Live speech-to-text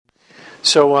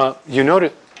So you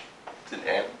notice... It's an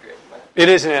anagram. It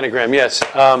is an anagram, yes.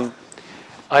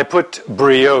 I put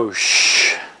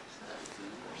brioche.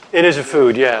 It is a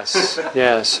food, yes.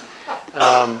 Yes.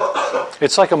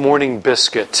 It's like a morning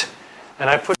biscuit. And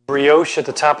I put brioche at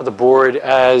the top of the board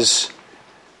as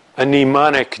a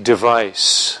mnemonic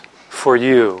device for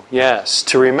you, yes,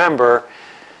 to remember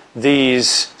these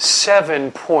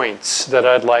 7 points that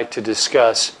I'd like to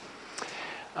discuss,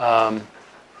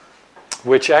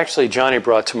 which actually Johnny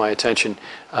brought to my attention.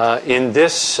 In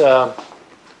this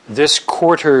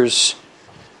quarter's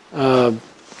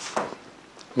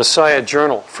Messiah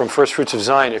Journal from First Fruits of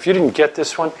Zion, if you didn't get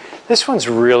this one's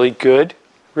really good,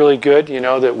 really good. You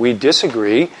know that we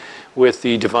disagree with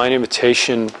the divine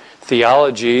invitation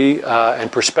theology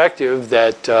and perspective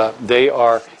that they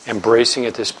are embracing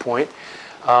at this point.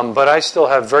 But I still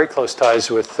have very close ties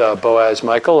with Boaz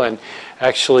Michael, and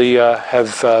actually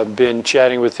have been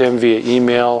chatting with him via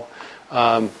email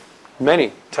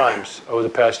many times over the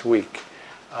past week.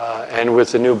 And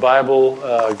with the new Bible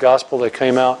gospel that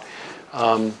came out,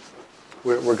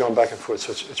 we're going back and forth.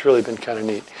 So it's really been kind of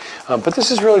neat. But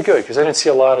this is really good because I didn't see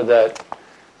a lot of that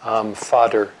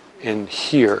fodder in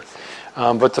here.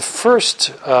 But the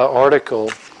first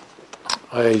article,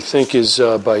 I think, is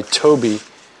by Toby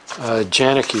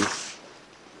Janicki.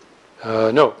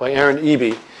 No, by Aaron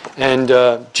Eby. And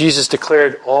Jesus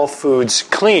declared all foods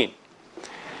clean.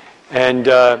 And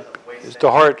the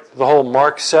whole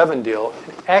Mark 7 deal.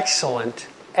 Excellent,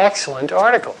 excellent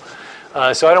article.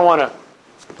 So I don't want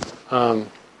to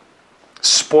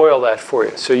spoil that for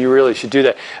you. So you really should do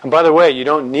that. And by the way, you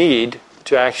don't need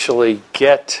to actually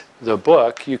get the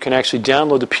book. You can actually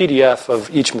download the PDF of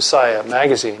each Messiah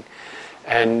magazine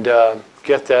and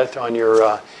get that on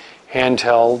your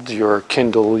handheld, your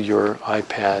Kindle, your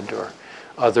iPad, or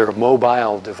other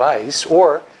mobile device.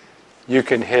 Or you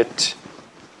can hit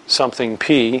something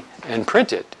P and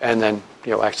print it, and then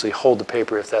actually hold the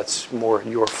paper if that's more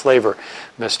your flavor,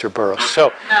 Mr. Burroughs.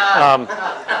 So,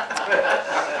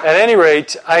 at any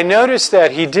rate, I noticed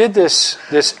that he did this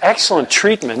excellent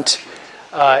treatment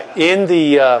in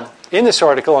this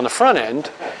article on the front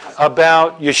end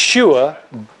about Yeshua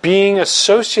being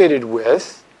associated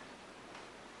with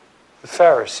the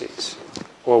Pharisees,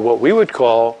 or what we would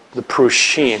call the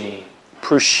Prushim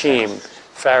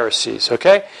Pharisees.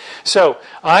 Okay, so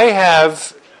I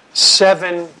have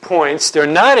 7 points. They're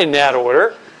not in that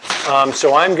order,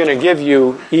 so I'm going to give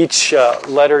you each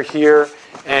letter here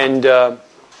and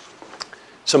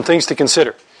some things to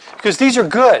consider, because these are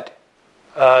good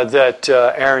that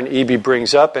Aaron Eby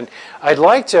brings up, and I'd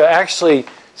like to actually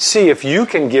see if you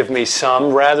can give me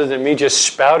some rather than me just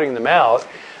spouting them out.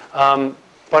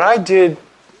 But I did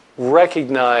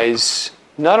recognize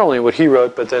not only what he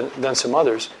wrote, but then some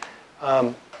others,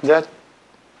 that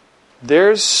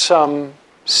there's some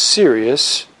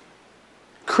serious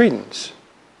credence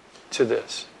to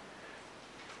this.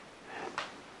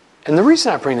 And the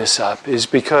reason I bring this up is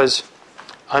because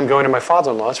I'm going to my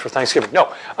father-in-law's for Thanksgiving.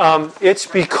 No, it's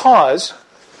because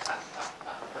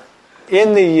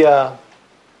in the...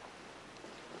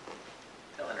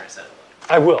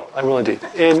 I will indeed.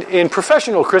 In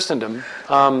professional Christendom,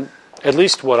 at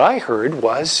least what I heard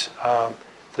was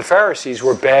the Pharisees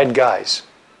were bad guys.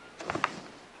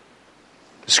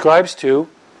 The scribes too.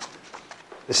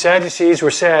 The Sadducees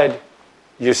were sad,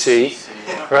 you see,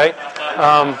 right?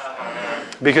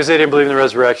 Because they didn't believe in the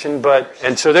resurrection,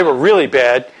 and so they were really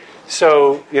bad.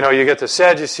 So, you get the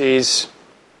Sadducees,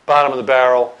 bottom of the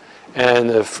barrel, and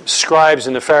the scribes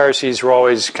and the Pharisees were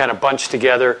always kind of bunched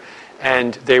together,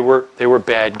 and they were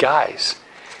bad guys.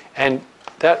 And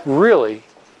that really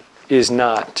is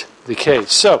not the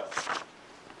case. So,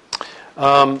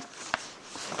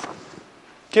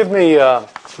 give me,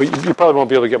 you probably won't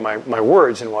be able to get my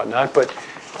words and whatnot, but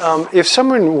if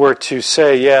someone were to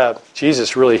say, yeah,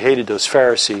 Jesus really hated those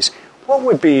Pharisees, what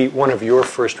would be one of your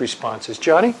first responses?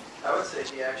 Johnny? I would say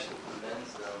he actually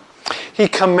commends them. He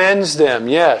commends them,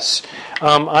 yes.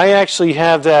 I actually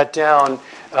have that down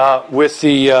with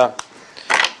the...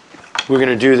 we're going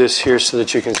to do this here so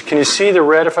that you can... Can you see the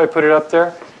red if I put it up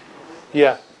there?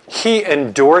 Yeah. He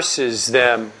endorses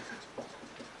them.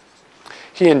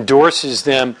 He endorses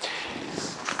them.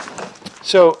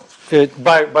 So,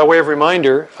 by way of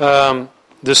reminder, the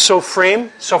Sophrim?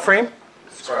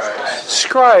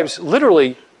 Scribes,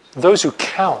 literally those who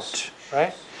count,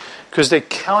 right? Because they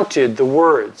counted the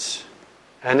words.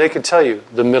 And they could tell you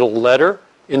the middle letter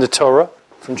in the Torah,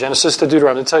 from Genesis to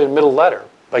Deuteronomy, they'll tell you the middle letter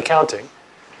by counting.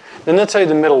 Then they'll tell you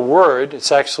the middle word.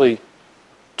 It's actually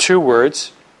 2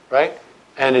 words, right?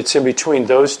 And it's in between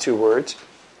those 2 words.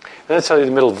 And they'll tell you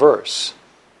the middle verse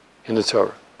in the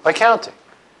Torah by counting.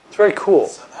 It's very cool.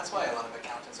 So that's why a lot of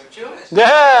accountants are Jewish.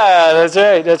 Yeah, that's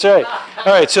right, that's right.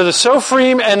 All right, so the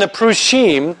Sophrim and the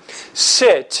Prushim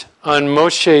sit on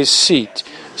Moshe's seat.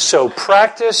 So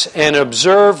practice and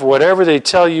observe whatever they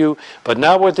tell you, but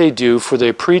not what they do, for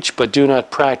they preach but do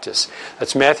not practice.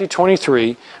 That's Matthew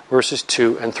 23, verses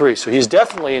 2 and 3. So he's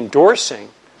definitely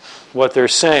endorsing what they're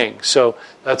saying. So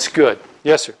that's good.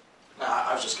 Yes, sir? No,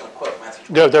 I was just going to quote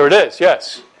Matthew. There it is,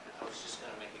 yes. I was just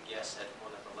going to make a guess at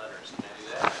one of the letters. Can I do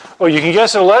that? Oh, you can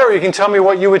guess a letter, or you can tell me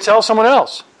what you would tell someone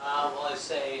else. Well, I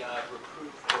say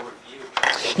reproof or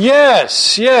rebuke.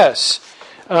 Yes, yes.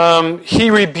 He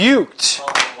rebuked. Call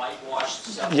them whitewashed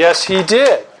self. Yes, he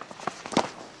did.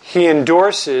 He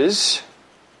endorses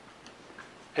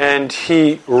and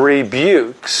he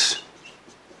rebukes.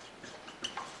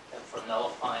 And for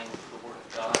nullifying the word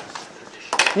of God as a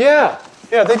tradition.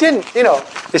 Yeah, they didn't,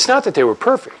 it's not that they were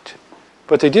perfect,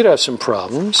 but they did have some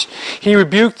problems. He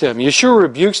rebuked them. Yeshua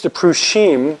rebukes the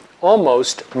Prushim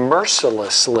almost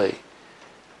mercilessly.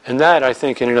 And that, I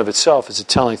think, in and of itself is a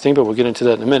telling thing, but we'll get into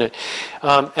that in a minute.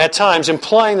 At times,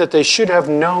 implying that they should have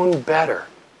known better.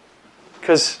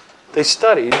 Because they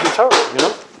studied the Torah,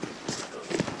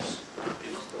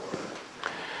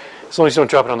 As long as you don't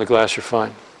drop it on the glass, you're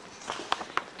fine.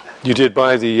 You did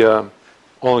buy the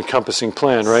all-encompassing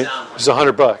plan, right? It was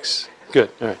 $100.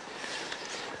 Good, all right.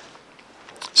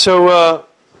 So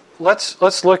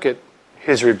let's look at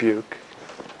his rebuke.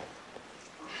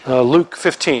 Luke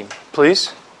 15,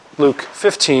 please. Luke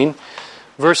 15,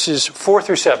 verses 4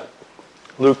 through 7.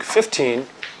 Luke 15,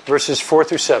 verses 4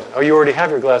 through 7. Oh, you already have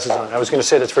your glasses on. I was going to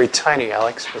say that's very tiny,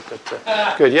 Alex. But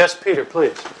good. Yes, Peter,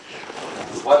 please.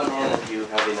 What man of you,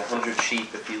 having 100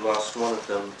 sheep, if he lost one of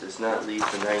them, does not leave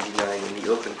the 99 in the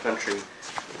open country,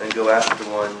 and go after the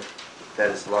one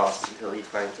that is lost until he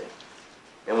finds it?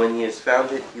 And when he has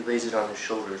found it, he lays it on his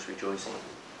shoulders, rejoicing.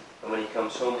 And when he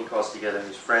comes home, he calls together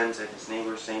his friends and his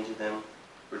neighbors, saying to them,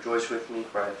 Rejoice with me,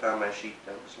 for I have found my sheep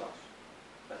that was lost.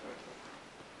 That's right.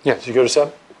 Yes, you go to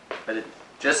 7?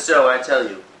 Just so I tell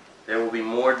you, there will be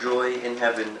more joy in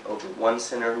heaven over one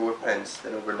sinner who repents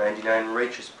than over 99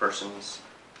 righteous persons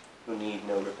who need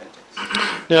no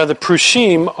repentance. Now, the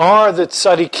Prushim are the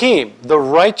tzaddikim, the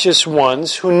righteous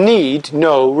ones who need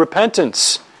no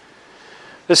repentance.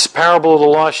 This parable of the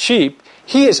lost sheep,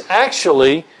 he is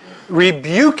actually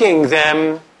rebuking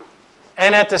them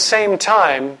and at the same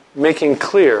time making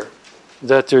clear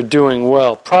that they're doing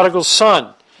well. Prodigal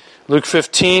son, Luke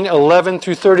 15, 11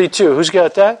 through 32. Who's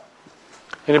got that?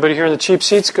 Anybody here in the cheap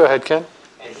seats? Go ahead, Ken.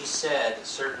 And he said, A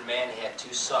certain man had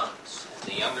 2 sons.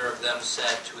 And the younger of them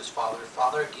said to his father,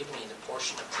 Father, give me the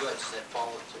portion of goods that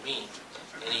falleth to me.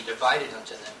 And he divided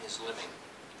unto them his living.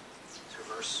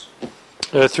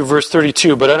 Through verse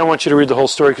 32. But I don't want you to read the whole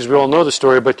story because we all know the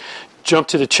story. But jump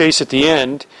to the chase at the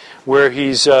end where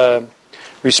he's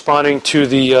responding to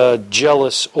the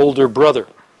jealous older brother.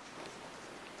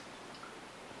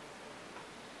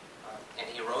 And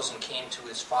he arose and came to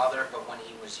his father, but when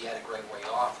he was yet a great way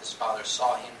off, his father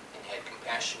saw him and had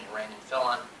compassion and ran and fell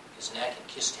on his neck and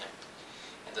kissed him.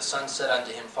 And the son said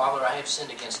unto him, Father, I have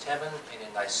sinned against heaven and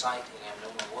in thy sight, and am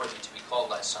no more worthy to be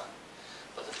called thy son.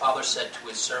 But the father said to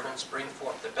his servants, Bring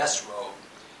forth the best robe,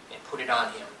 and put it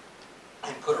on him,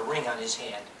 and put a ring on his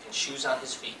hand, and shoes on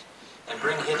his feet. And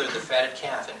bring hither the fatted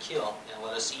calf, and kill, and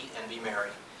let us eat and be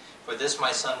merry. For this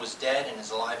my son was dead, and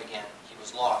is alive again. He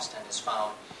was lost, and is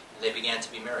found. And they began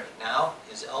to be merry. Now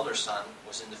his elder son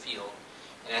was in the field.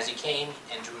 And as he came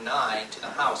and drew nigh to the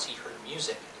house, he heard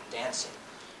music and dancing.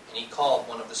 And he called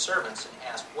one of the servants, and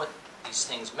asked what these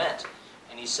things meant.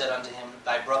 And he said unto him,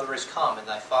 Thy brother is come, and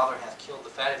thy father hath killed the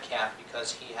fatted calf,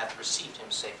 because he hath received him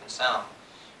safe and sound.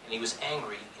 And he was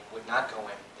angry, and would not go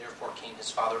in. Therefore came his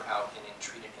father out, and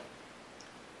entreated him.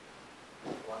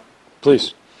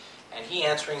 Please. And he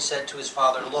answering said to his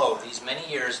father, Lo, these many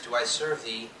years do I serve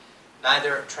thee,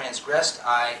 neither transgressed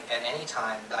I at any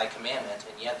time thy commandment,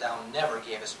 and yet thou never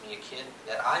gavest me a kid,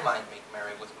 that I might make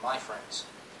merry with my friends.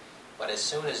 But as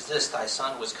soon as this thy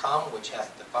son was come, which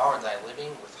hath devoured thy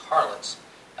living with harlots,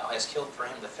 thou hast killed for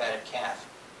him the fatted calf.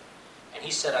 And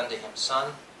he said unto him,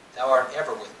 Son, thou art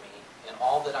ever with me, and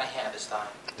all that I have is thine.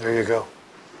 There you go.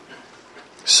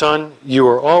 Son, you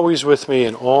are always with me,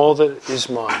 and all that is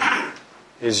mine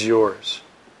is yours.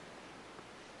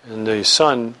 And the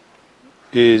son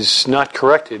is not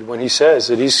corrected when he says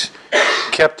that he's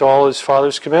kept all his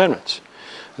father's commandments.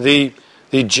 The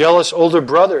jealous older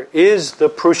brother is the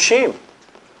Prushim.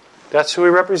 That's who he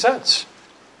represents.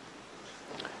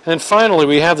 And finally,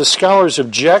 we have the scholar's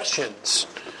objections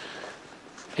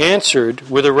answered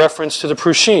with a reference to the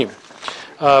Prushim.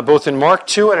 Both in Mark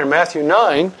 2 and in Matthew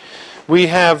 9, we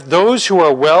have those who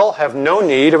are well have no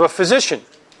need of a physician.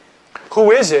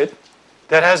 Who is it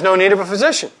that has no need of a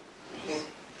physician?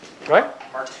 Right?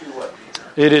 Mark 2 what?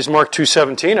 It is Mark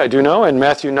 2:17, I do know, and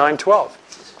Matthew 9:12.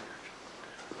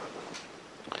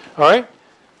 All right?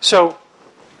 So,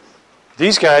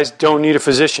 these guys don't need a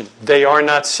physician. They are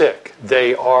not sick.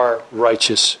 They are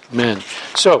righteous men.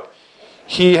 So,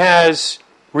 he has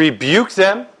rebuked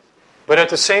them, but at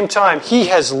the same time, he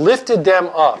has lifted them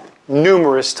up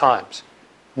numerous times.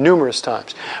 Numerous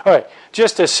times. All right,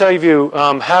 just to save you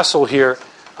hassle here,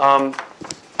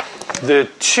 the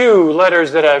two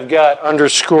letters that I've got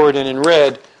underscored and in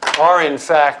red are in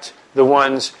fact the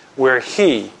ones where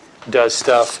he does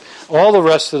stuff. All the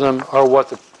rest of them are what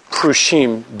the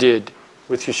Prushim did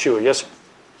with Yeshua. Yes, sir?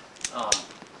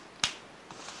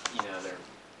 Their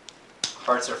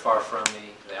hearts are far from me.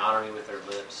 They honor me with their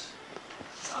lips.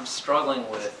 I'm struggling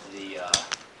with the,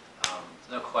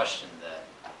 no question that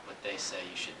what they say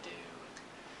you should do,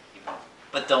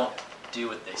 but don't do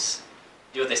what they say.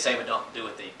 Do what they say, but don't do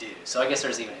what they do. So I guess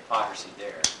there's even hypocrisy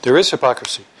there. There is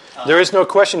hypocrisy. There is no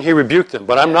question he rebuked them,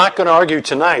 but I'm not going to argue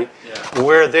tonight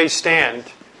where they stand.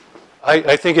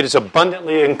 I think it is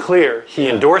abundantly and clear. He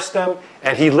endorsed them,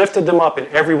 and he lifted them up in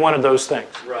every one of those things.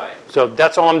 Right. So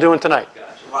that's all I'm doing tonight.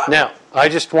 Gotcha. Now, I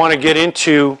just want to get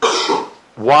into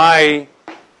why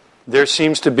there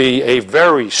seems to be a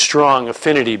very strong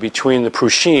affinity between the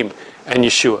Prushim and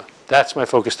Yeshua. That's my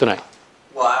focus tonight.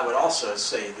 Well, I would also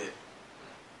say that,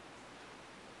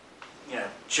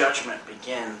 judgment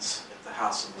begins at the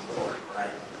house of the Lord, right?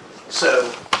 So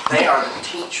they are the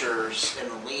teachers and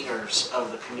the leaders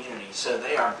of the community. So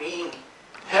they are being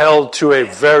Held to a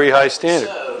very high standard.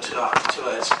 So to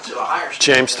a higher standard.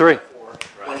 James 3.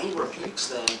 When he rebukes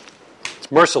them, It's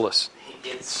merciless.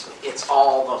 it's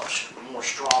all the more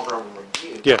stronger of a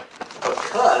rebuke. Yeah.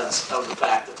 Because of the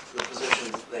fact that the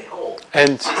position they hold.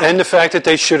 And the fact that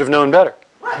they should have known better.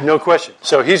 Right. No question.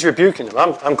 So he's rebuking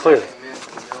them. I'm clear.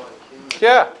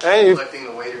 Yeah.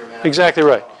 Exactly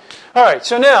right. All right,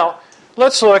 so now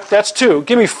let's look. That's 2.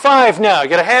 Give me 5 now.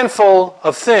 Get a handful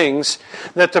of things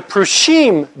that the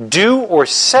Prushim do or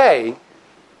say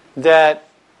that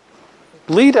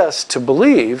lead us to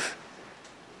believe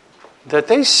that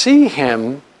they see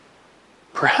him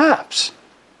perhaps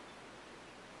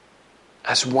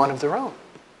as one of their own.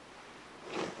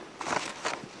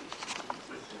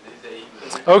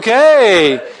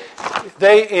 Okay.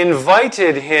 They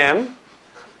invited him.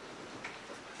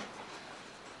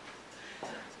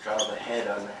 Draw the head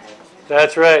on the head.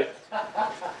 That's right.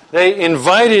 They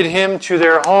invited him to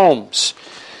their homes.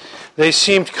 They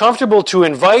seemed comfortable to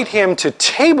invite him to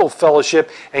table fellowship.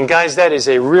 And guys, that is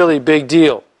a really big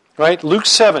deal. Right? Luke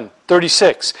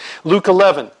 7:36, Luke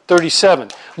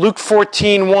 11:37, Luke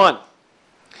 14:1.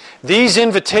 These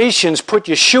invitations put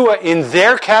Yeshua in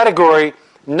their category,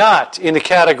 not in the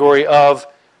category of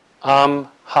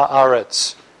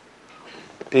Haaretz,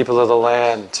 people of the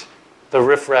land, the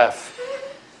riffraff.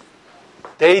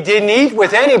 They didn't eat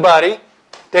with anybody.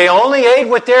 They only ate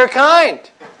with their kind.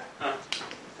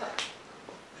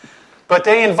 But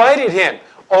they invited him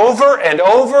over and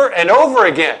over and over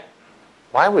again.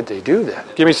 Why would they do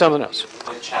that? Give me something else.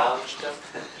 They challenged them.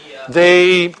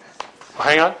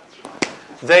 Hang on.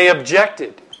 They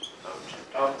objected.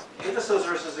 Give us those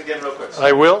verses again real quick.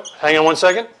 I will. Hang on one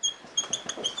second.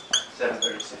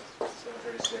 736.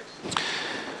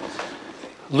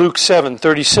 Luke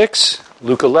 7:36,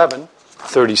 Luke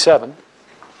 11:37,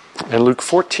 and Luke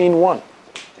 14:1.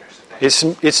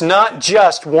 It's not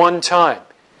just one time,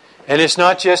 and it's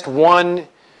not just one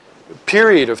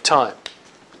period of time.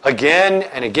 Again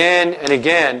and again and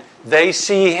again, they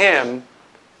see him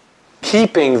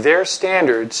keeping their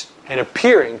standards and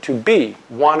appearing to be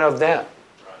one of them.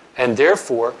 And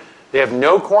therefore, they have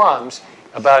no qualms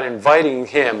about inviting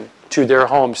him to their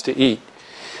homes to eat.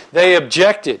 They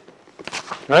objected,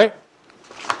 right?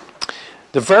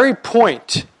 The very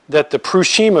point that the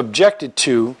Prushim objected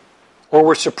to or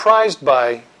were surprised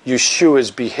by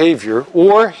Yeshua's behavior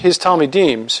or his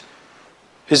Talmidim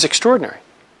is extraordinary.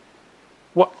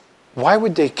 Why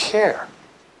would they care?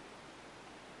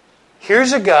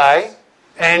 Here's a guy,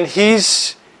 and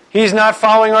he's not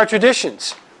following our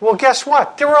traditions. Well, guess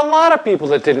what? There were a lot of people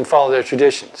that didn't follow their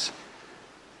traditions.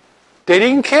 They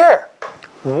didn't care.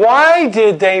 Why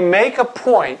did they make a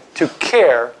point to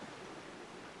care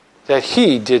that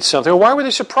he did something? Why were they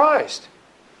surprised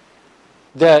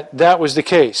that that was the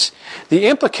case? The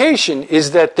implication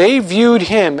is that they viewed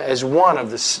him as one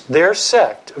of their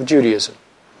sect of Judaism.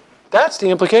 That's the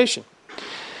implication.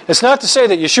 It's not to say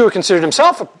that Yeshua considered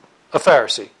himself a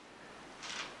Pharisee.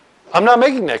 I'm not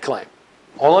making that claim.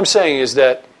 All I'm saying is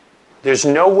that There's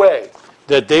no way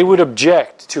that they would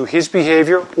object to his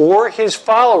behavior or his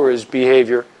followers'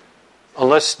 behavior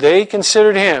unless they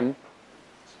considered him,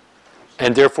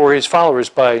 and therefore his followers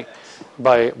by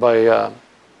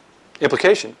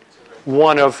implication,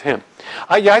 one of him.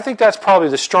 I think that's probably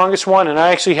the strongest one, and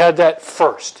I actually had that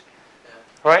first.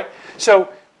 All right? So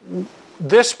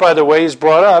this, by the way, is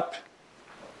brought up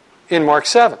in Mark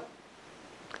 7.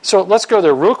 So let's go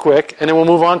there real quick, and then we'll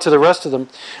move on to the rest of them.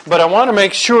 But I want to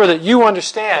make sure that you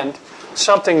understand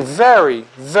something very,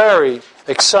 very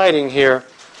exciting here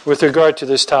with regard to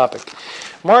this topic.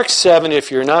 Mark 7, if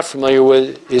you're not familiar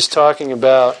with, is talking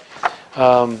about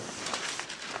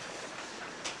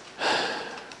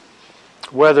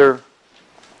whether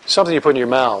something you put in your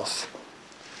mouth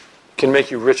can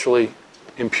make you ritually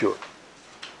impure.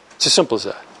 It's as simple as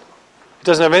that. It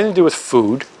doesn't have anything to do with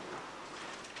food.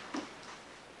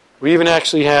 We even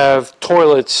actually have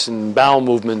toilets and bowel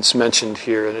movements mentioned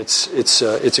here, and it's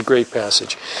a great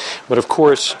passage. But of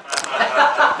course,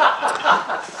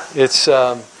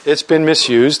 it's been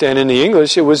misused, and in the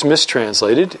English it was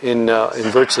mistranslated in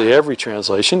virtually every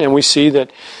translation. And we see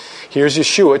that here's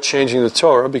Yeshua changing the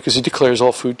Torah because he declares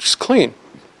all food is clean.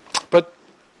 But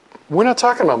we're not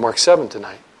talking about Mark 7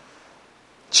 tonight.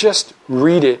 Just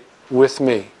read it with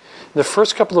me. The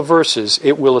first couple of verses,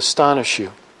 it will astonish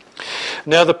you.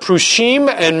 Now the Prushim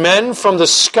and men from the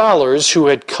scholars who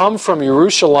had come from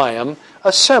Jerusalem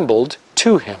assembled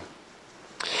to him.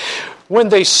 When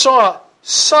they saw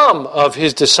some of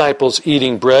his disciples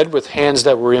eating bread with hands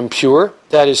that were impure,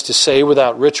 that is to say,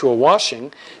 without ritual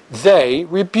washing, they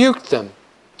rebuked them.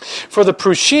 For the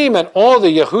Prushim and all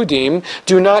the Yehudim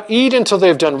do not eat until they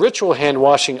have done ritual hand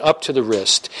washing up to the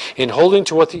wrist, in holding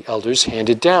to what the elders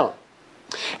handed down.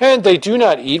 And they do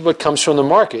not eat what comes from the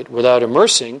market without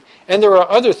immersing, and there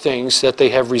are other things that they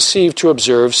have received to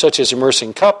observe, such as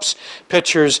immersing cups,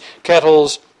 pitchers,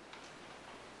 kettles.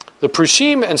 The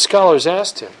Prushim and scholars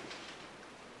asked him,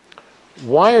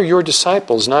 "Why are your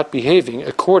disciples not behaving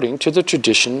according to the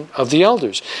tradition of the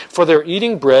elders? For they're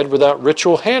eating bread without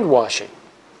ritual hand washing."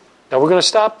 Now we're going to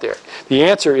stop there. The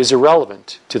answer is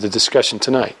irrelevant to the discussion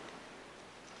tonight.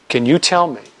 Can you tell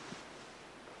me,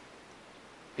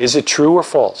 is it true or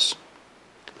false?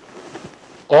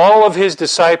 All of his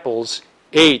disciples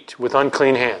ate with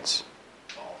unclean hands.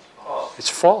 False. It's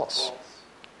false.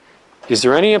 Is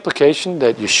there any implication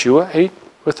that Yeshua ate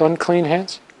with unclean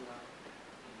hands?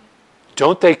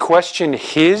 Don't they question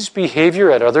his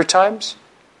behavior at other times?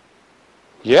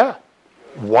 Yeah.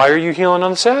 Why are you healing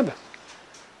on the Sabbath?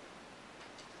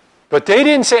 But they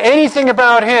didn't say anything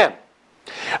about him.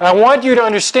 I want you to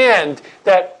understand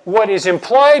that what is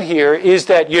implied here is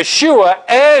that Yeshua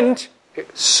and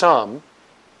some,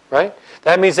 right?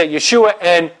 That means that Yeshua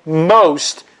and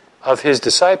most of his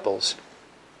disciples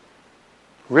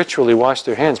ritually washed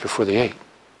their hands before they ate.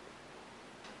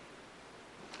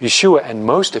 Yeshua and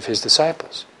most of his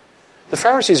disciples. The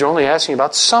Pharisees are only asking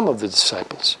about some of the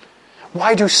disciples.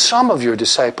 Why do some of your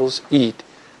disciples eat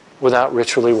without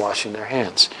ritually washing their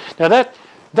hands? Now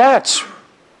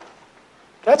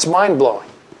that's mind-blowing.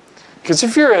 Because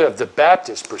if you're of the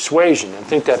Baptist persuasion and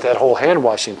think that whole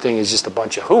hand-washing thing is just a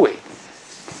bunch of hooey,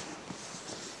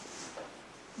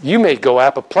 you may go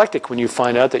apoplectic when you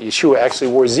find out that Yeshua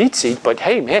actually wore tzitzit, but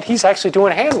hey, man, he's actually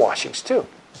doing hand-washings too.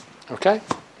 Okay?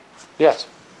 Yes?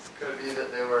 Could it be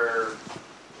that they were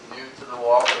new to the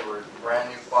walk, they were brand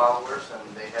new followers,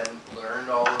 and they hadn't learned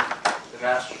all of the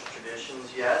master's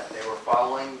traditions yet? They were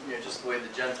following, just the way the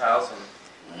Gentiles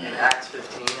in Acts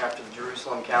 15, after the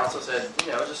Jerusalem Council said,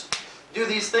 just do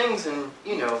these things and,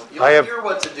 you'll hear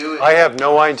what to do. I have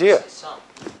no idea.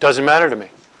 Doesn't matter to me.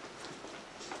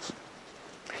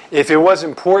 If it was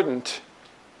important,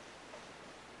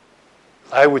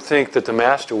 I would think that the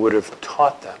master would have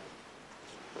taught them.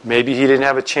 Maybe he didn't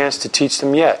have a chance to teach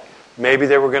them yet. Maybe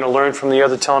they were going to learn from the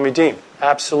other Talmidim.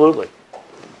 Absolutely.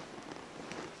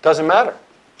 Doesn't matter.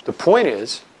 The point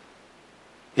is,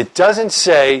 it doesn't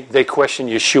say they questioned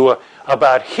Yeshua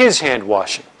about his hand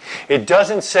washing. It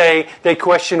doesn't say they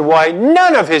questioned why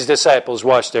none of his disciples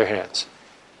washed their hands.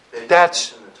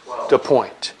 That's the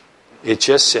point. It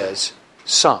just says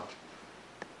some.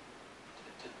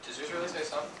 Does yours really say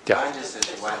some? Yeah. Mine just says,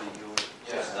 why do you?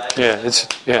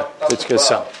 It's good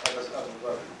some.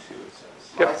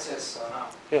 Yep. It says some.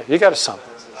 Yeah, you got a some.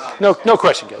 No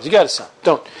question, guys. You got a some.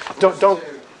 Don't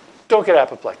get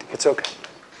apoplectic. It's okay.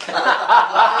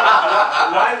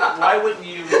 Why wouldn't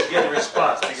you get a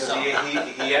response? Because he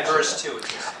answered. Verse 2.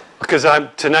 Because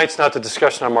tonight's not the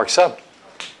discussion on Mark 7.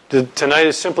 Tonight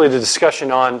is simply the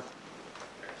discussion on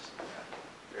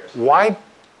why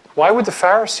would the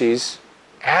Pharisees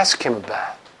ask him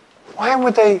about it? Why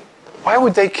would they Why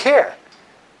would they care?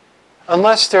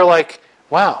 Unless they're like,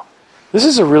 wow, this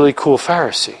is a really cool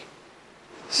Pharisee.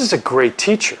 This is a great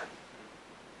teacher.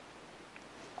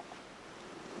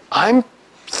 I'm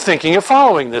thinking of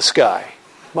following this guy.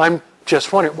 I'm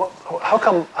just wondering, how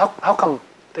come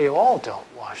they all don't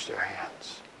wash their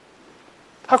hands?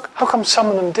 How come some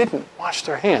of them didn't wash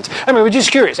their hands? I mean, we're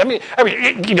just curious. I mean,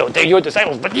 they're your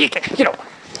disciples, but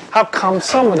how come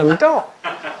some of them don't?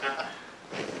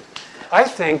 I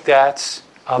think that's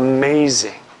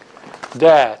amazing.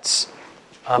 That's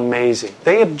amazing.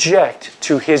 They object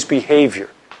to his behavior.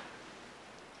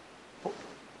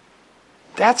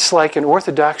 That's like an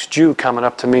Orthodox Jew coming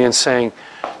up to me and saying,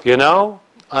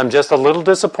 I'm just a little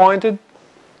disappointed.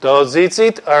 Those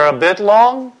tzitzit are a bit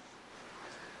long.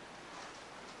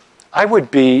 I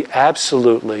would be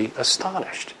absolutely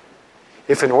astonished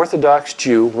if an Orthodox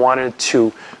Jew wanted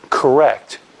to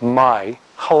correct my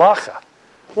halacha.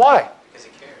 Why? Because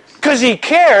he cares. Because he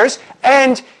cares,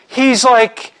 and he's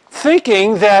like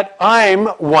thinking that I'm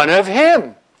one of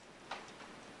him.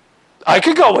 I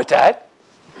could go with that.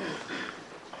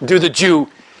 Do the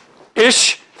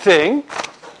Jew-ish thing.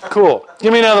 Cool.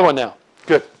 Give me another one now.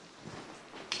 Good.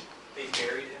 They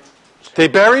buried him. They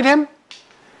buried him?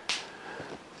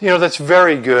 That's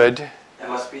very good. That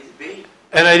must be the B.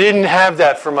 And I didn't have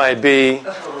that for my B.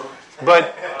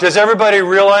 But does everybody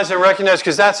realize and recognize?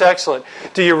 Because that's excellent.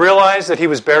 Do you realize that he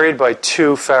was buried by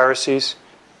 2 Pharisees?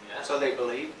 Yeah. So they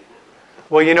believed.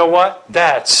 Well, you know what?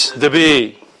 That's the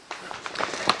B.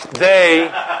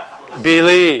 They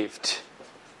believed.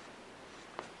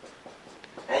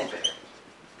 And bear.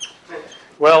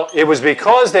 Well, it was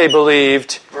because they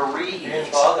believed Bereaved.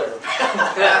 Father.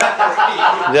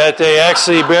 that they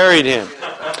actually buried him.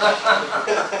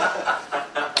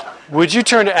 Would you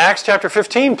turn to Acts chapter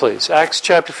 15, please? Acts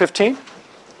chapter 15.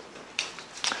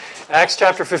 Acts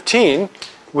chapter 15,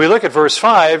 we look at verse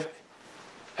 5,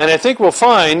 and I think we'll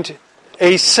find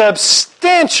a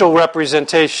substantial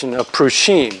representation of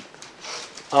Prushim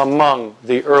among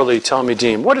the early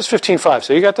Talmudim. What is 15:5?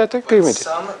 So you got that there? Give me But that.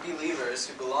 some believers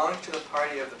who belonged to the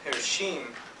party of the Perushim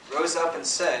rose up and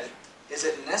said, "Is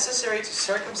it necessary to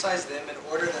circumcise them in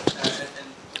order that..."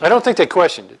 I don't think they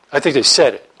questioned it. I think they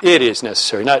said it. It is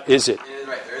necessary, not is it.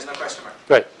 Right, there is no question mark.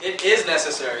 Right. It is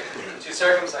necessary to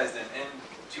circumcise them and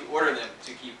to order them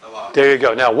to keep the law. There you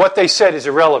go. Now, what they said is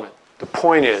irrelevant. The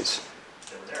point is,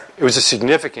 it was a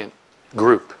significant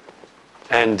group,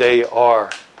 and they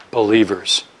are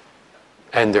believers,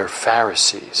 and they're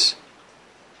Pharisees.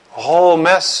 A whole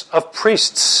mess of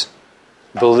priests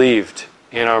believed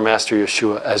in our Master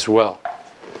Yeshua as well.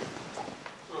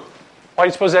 Why do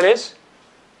you suppose that is?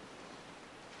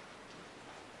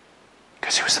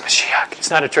 Because he was the Mashiach.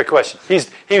 It's not a trick question.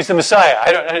 He was the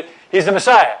Messiah. He's the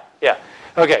Messiah. Yeah.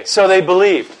 Okay. So they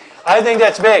believed. I think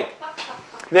that's big.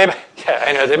 Yeah,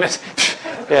 I know. They miss.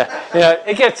 Yeah.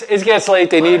 It gets late.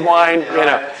 They need wine. All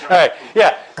right.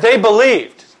 Yeah. They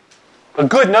believed. A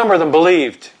good number of them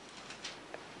believed.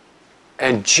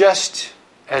 And just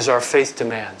as our faith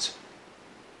demands,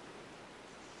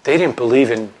 they didn't believe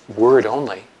in word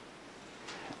only.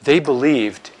 They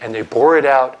believed, and they bore it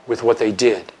out with what they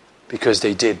did, because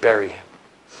they did bury him.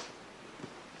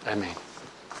 I mean.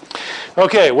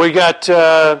 Okay, we got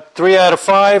 3 out of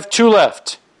 5, 2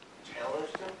 left.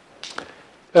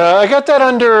 I got that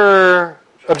under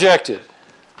objective.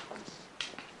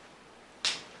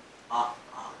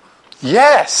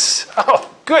 Yes. Oh,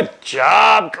 good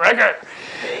job, Gregor.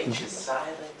 H is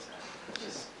silent.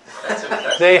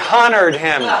 They honored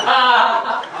him.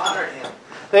 Honored him.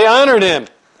 They honored him.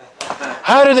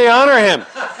 How did they honor him?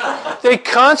 They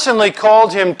constantly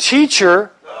called him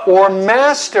teacher or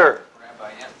master.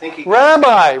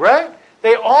 Rabbi, right?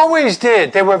 They always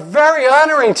did. They were very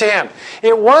honoring to him.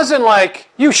 It wasn't like,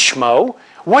 you schmo,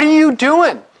 what are you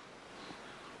doing?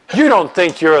 You don't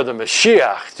think you're the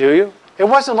Mashiach, do you? It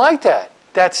wasn't like that.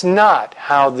 That's not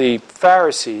how the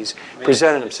Pharisees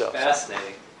presented themselves. It's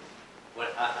fascinating.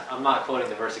 I'm not quoting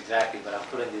the verse exactly, but I'm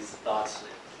putting these thoughts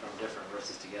from different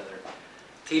verses together.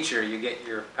 Teacher, you get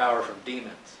your power from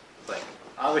demons. It's like,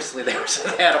 obviously they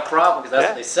had a problem because that's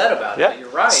what they said about it. Yeah. But you're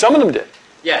right. Some of them did.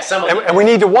 Yeah, some of them. And we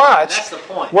need to watch. That's the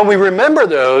point. When we remember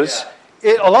those,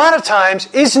 it, a lot of times,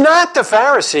 it's not the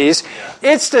Pharisees,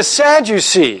 it's the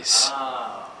Sadducees.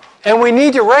 And we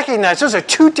need to recognize those are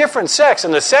 2 different sects,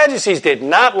 and the Sadducees did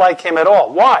not like him at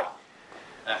all. Why?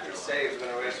 He said he was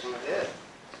going to raise from the dead.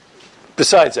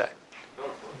 Besides that,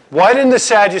 why didn't the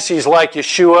Sadducees like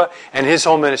Yeshua and his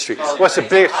whole ministry? What's the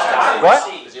big... What?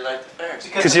 Because you like the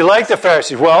Pharisees. Because he liked the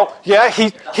Pharisees. Well, yeah,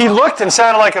 he looked and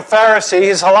sounded like a Pharisee.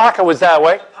 His halakha was that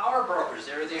way. Power brokers,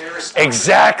 they're the aristocrats.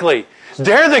 Exactly.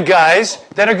 They're the guys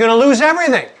that are going to lose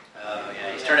everything. Oh,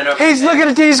 yeah, he's turning over. He's looking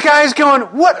at these guys going,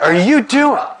 what are you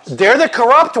doing? They're the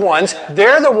corrupt ones.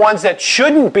 They're the ones that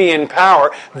shouldn't be in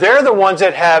power. They're the ones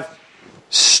that have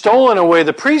stolen away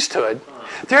the priesthood.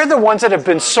 They're the ones that have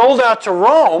been sold out to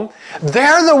Rome.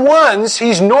 They're the ones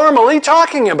he's normally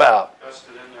talking about.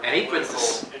 And he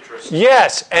puts this.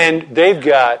 Yes, and they've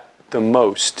got the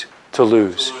most to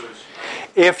lose.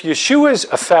 If Yeshua's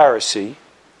a Pharisee,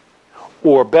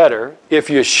 or better, if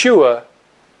Yeshua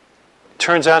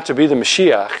turns out to be the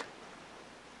Mashiach,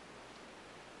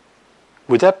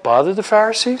 would that bother the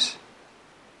Pharisees?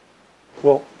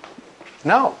 Well,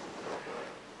 no.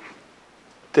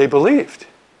 They believed.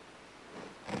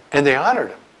 And they honored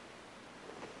him.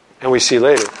 And we see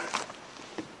later.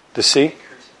 The see?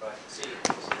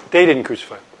 They didn't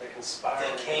crucify him.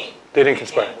 They came. They didn't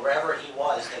conspire. And wherever he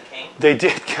was, they came. They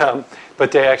did come,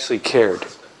 but they actually cared.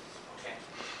 Okay.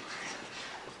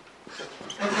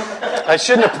 I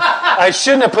shouldn't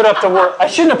have put up the word. I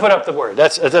shouldn't have put up the word.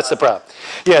 That's the problem.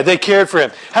 Yeah, they cared for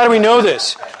him. How do we know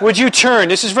this? Would you turn?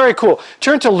 This is very cool.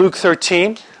 Turn to Luke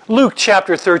 13. Luke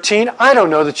chapter 13. I don't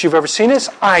know that you've ever seen this.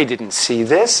 I didn't see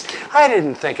this. I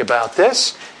didn't think about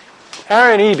this.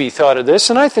 Aaron Eby thought of this,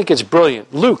 and I think it's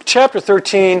brilliant. Luke chapter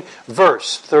 13,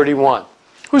 verse 31.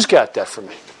 Who's got that for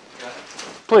me?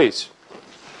 Please.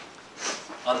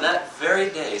 On that very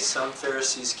day, some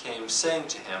Pharisees came, saying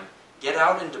to him, "Get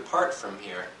out and depart from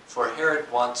here, for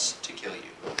Herod wants to kill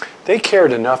you." They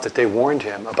cared enough that they warned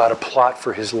him about a plot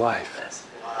for his life.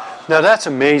 Now that's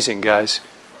amazing, guys.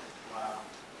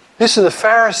 This is the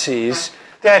Pharisees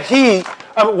that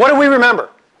what do we remember?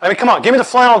 I mean, come on, give me the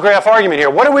flannel graph argument here.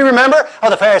 What do we remember?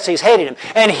 Oh, the Pharisees hated him,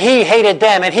 and he hated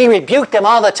them, and he rebuked them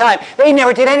all the time. They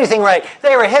never did anything right.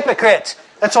 They were hypocrites.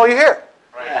 That's all you hear.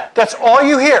 Right. That's all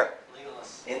you hear.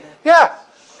 Yeah.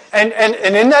 And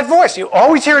in that voice, you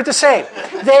always hear it the same.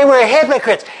 They were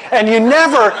hypocrites. And you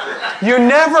never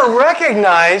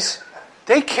recognize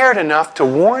they cared enough to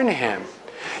warn him.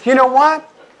 You know what?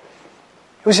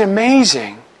 It was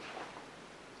amazing.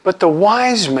 But the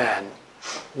wise men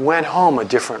went home a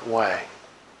different way.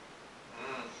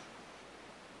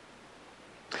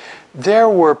 There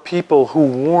were people who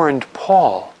warned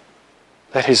Paul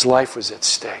that his life was at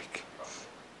stake.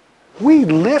 We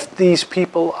lift these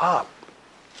people up.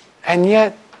 And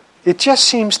yet, it just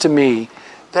seems to me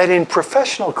that in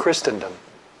professional Christendom,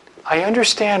 I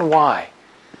understand why,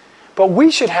 but we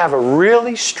should have a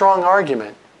really strong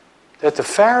argument that the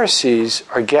Pharisees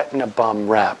are getting a bum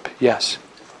rap. Yes?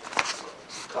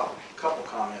 Couple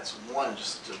comments. One,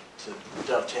 just to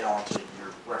dovetail into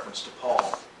your reference to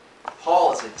Paul.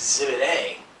 Paul is Exhibit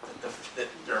A. That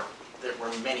there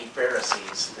were many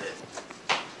Pharisees that,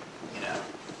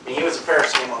 I mean, he was a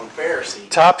Pharisee among Pharisees.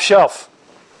 Top shelf.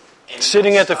 And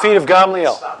Sitting at the feet of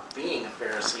Gamaliel. Stopped being a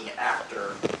Pharisee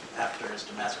after his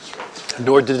Damascus Road.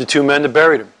 Nor did the two men that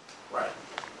buried him. Right.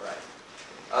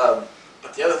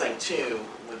 But the other thing too,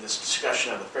 with this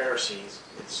discussion of the Pharisees,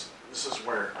 this is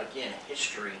where again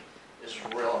history is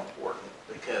real important,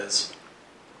 because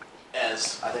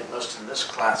as I think most in this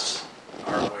class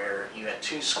are aware, you had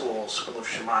two schools: School of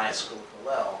Shammai, School of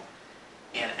Hillel,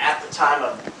 and at the time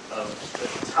of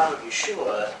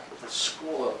Yeshua, the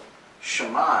school of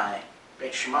Shammai,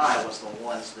 Beit Shammai, was the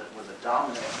ones that were the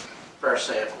dominant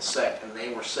Pharisaical sect, and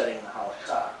they were setting the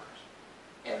halakha.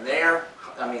 And there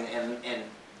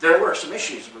were some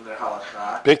issues with the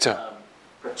halakha, Big time.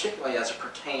 particularly as it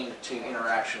pertained to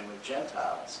interaction with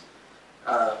Gentiles.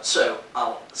 So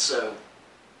a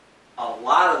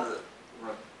lot of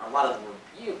the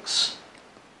rebukes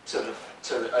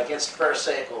against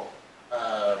Pharisaical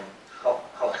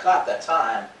halakha at that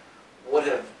time would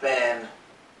have been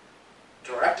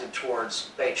directed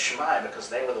towards Beit Shammai, because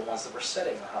they were the ones that were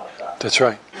setting the halakha. That's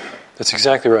right. That's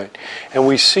exactly right. And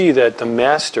we see that the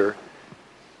master,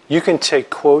 you can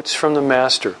take quotes from the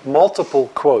master,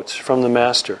 multiple quotes from the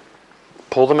master,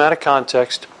 pull them out of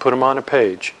context, put them on a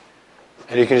page,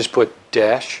 and you can just put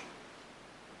dash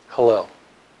Hillel.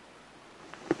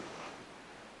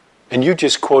 And you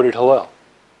just quoted Hillel.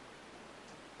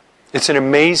 It's an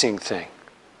amazing thing.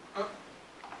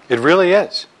 It really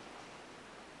is.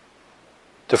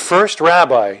 The first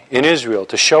rabbi in Israel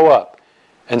to show up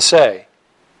and say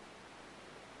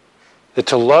that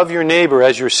to love your neighbor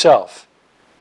as yourself